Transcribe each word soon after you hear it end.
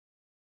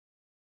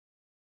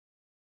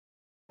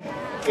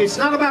It's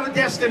not about a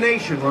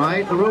destination,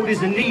 right? The road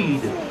is a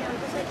need.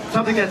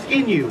 Something that's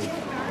in you.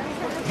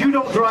 You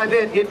don't drive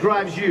it, it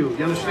drives you.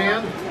 You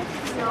understand?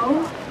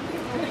 No.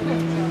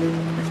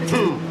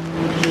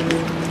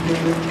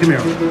 Come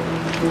here.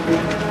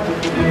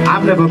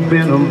 I've never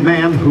been a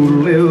man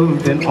who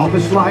lived an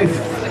office life.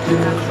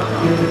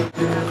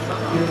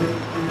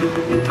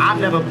 I've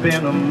never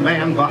been a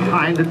man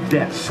behind a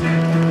desk.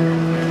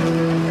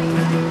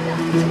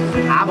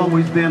 I've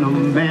always been a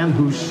man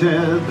who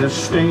said that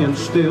staying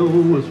still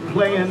was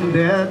playing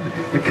dead.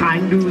 The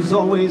kind who's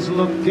always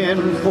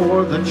looking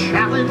for the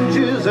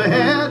challenges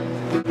ahead.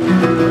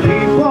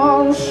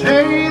 People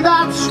say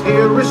that's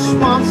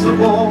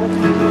irresponsible.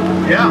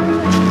 Yeah.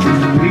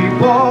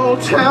 People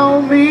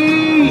tell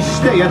me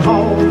stay at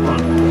home.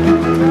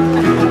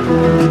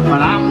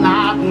 But I'm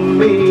not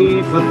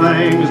made for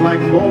things like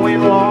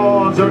mowing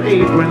lawns or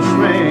apron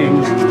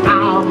strings.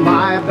 I'm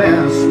my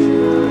best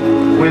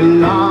when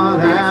not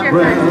at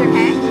rest.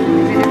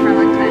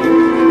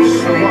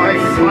 So I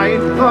fight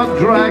the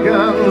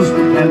dragons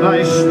and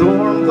I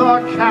storm the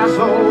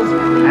castles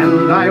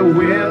and I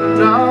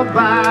win a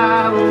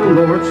battle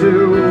or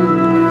two.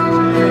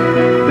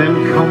 Then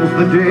comes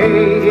the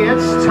day,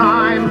 it's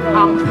time,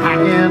 I'm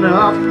packing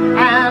up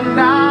and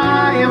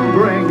I am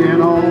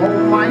bringing all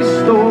my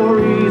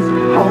stories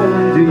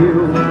home to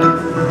you.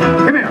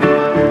 Come here.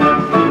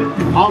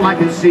 All I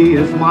can see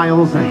is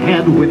miles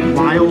ahead with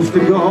miles to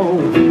go.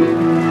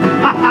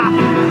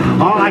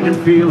 All I can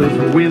feel is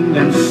wind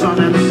and sun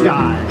and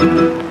sky.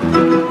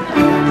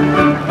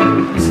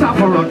 Stop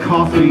for a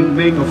coffee,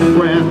 make a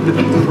friend,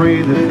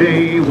 pray the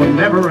day will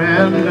never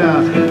end.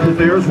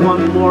 There's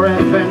one more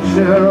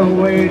adventure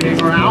waiting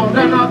around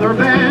another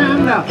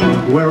bend,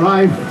 where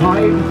I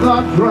fight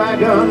the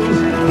dragons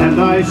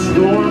and I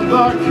storm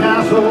the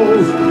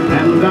castles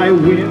and I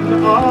win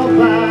a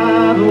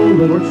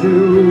battle or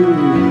two.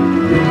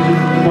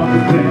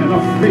 But then a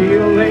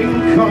feeling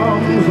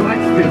comes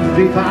like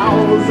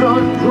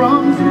 50,000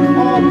 drums,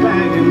 all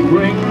bang and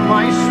bring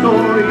my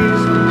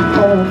stories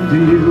home to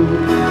you.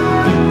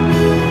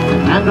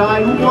 And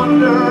I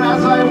wonder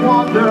as I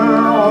wander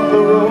on the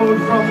road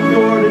from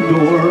door to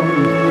door,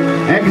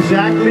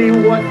 exactly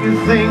what you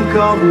think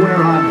of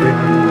where I've been.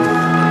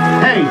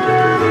 Hey,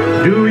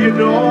 do you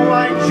know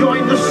I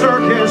joined the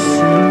circus,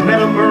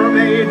 met a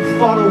mermaid,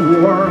 fought a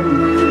war?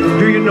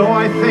 Do you know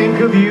I think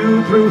of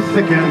you through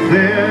thick and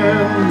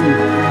thin?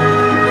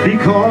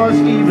 Because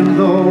even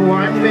though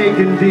I'm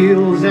making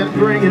deals and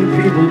bringing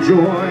people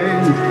joy,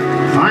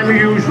 I'm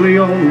usually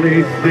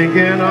only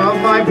thinking of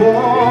my boy.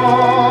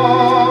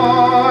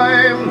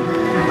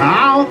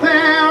 Out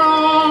there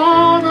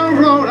on the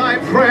road I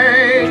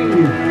pray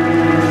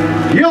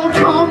you'll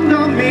come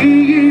to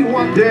me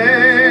one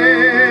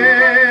day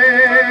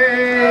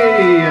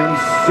and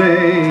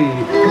say,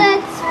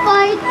 let's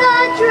fight the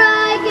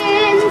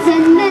dragons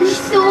and then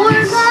storm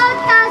the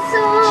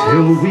castles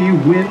till we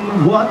win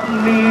what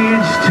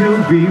needs to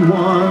be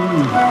won.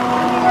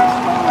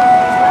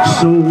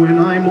 So when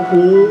I'm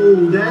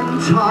old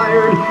and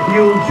tired,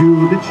 you'll do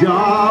the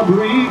job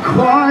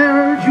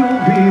required.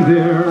 You'll be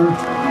there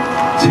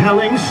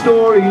telling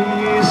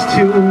stories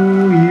to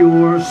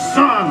your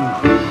son.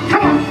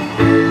 Come on!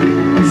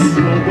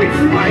 So we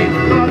fight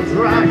the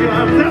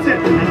dragon, that's it,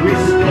 and we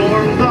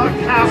storm the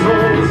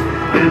castles,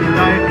 and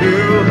I do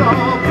the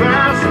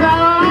best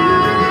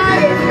that I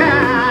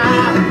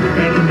can.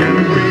 And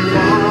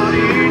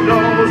everybody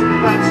knows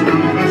that's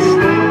how the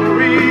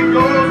story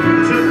goes,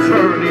 to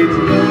turn each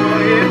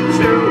boy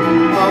into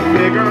a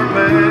bigger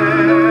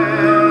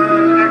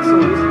man.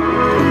 Excellent.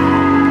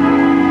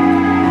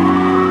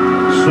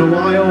 So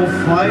I'll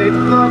fight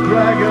the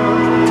dragon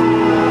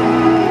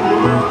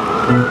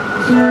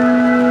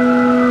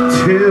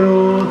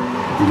till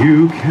you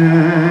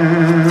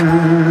can.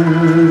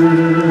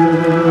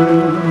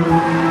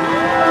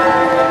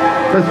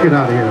 Let's get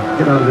out of here.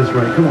 Get out of this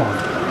rain. Come on. I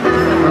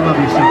love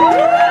you so much.